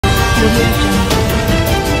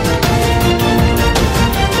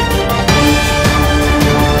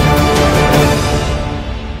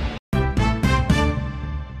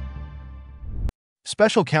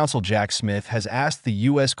Special Counsel Jack Smith has asked the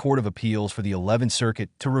U.S. Court of Appeals for the 11th Circuit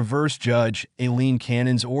to reverse Judge Aileen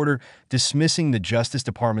Cannon's order dismissing the Justice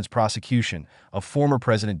Department's prosecution of former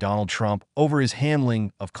President Donald Trump over his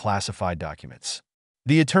handling of classified documents.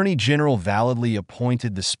 The Attorney General validly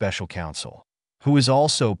appointed the special counsel, who is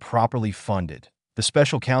also properly funded, the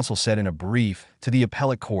special counsel said in a brief to the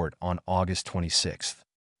appellate court on August 26th.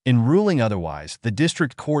 In ruling otherwise, the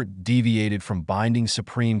district court deviated from binding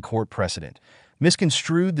Supreme Court precedent,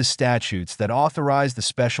 misconstrued the statutes that authorized the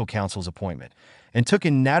special counsel's appointment, and took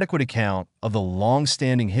inadequate account of the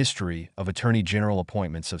long-standing history of Attorney General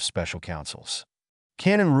appointments of special counsels.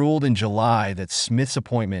 Cannon ruled in July that Smith's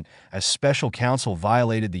appointment as special counsel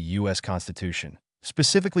violated the U.S. Constitution,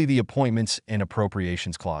 specifically the Appointments and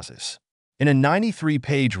Appropriations Clauses. In a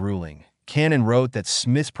 93-page ruling, Cannon wrote that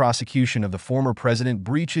Smith's prosecution of the former president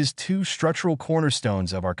breaches two structural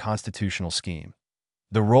cornerstones of our constitutional scheme: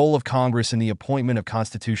 the role of Congress in the appointment of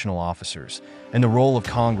constitutional officers, and the role of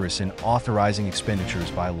Congress in authorizing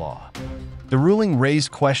expenditures by law. The ruling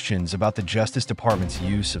raised questions about the Justice Department's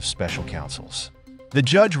use of special counsels. The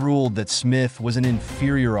judge ruled that Smith was an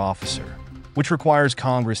inferior officer, which requires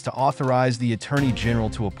Congress to authorize the Attorney General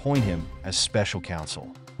to appoint him as special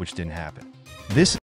counsel, which didn't happen. This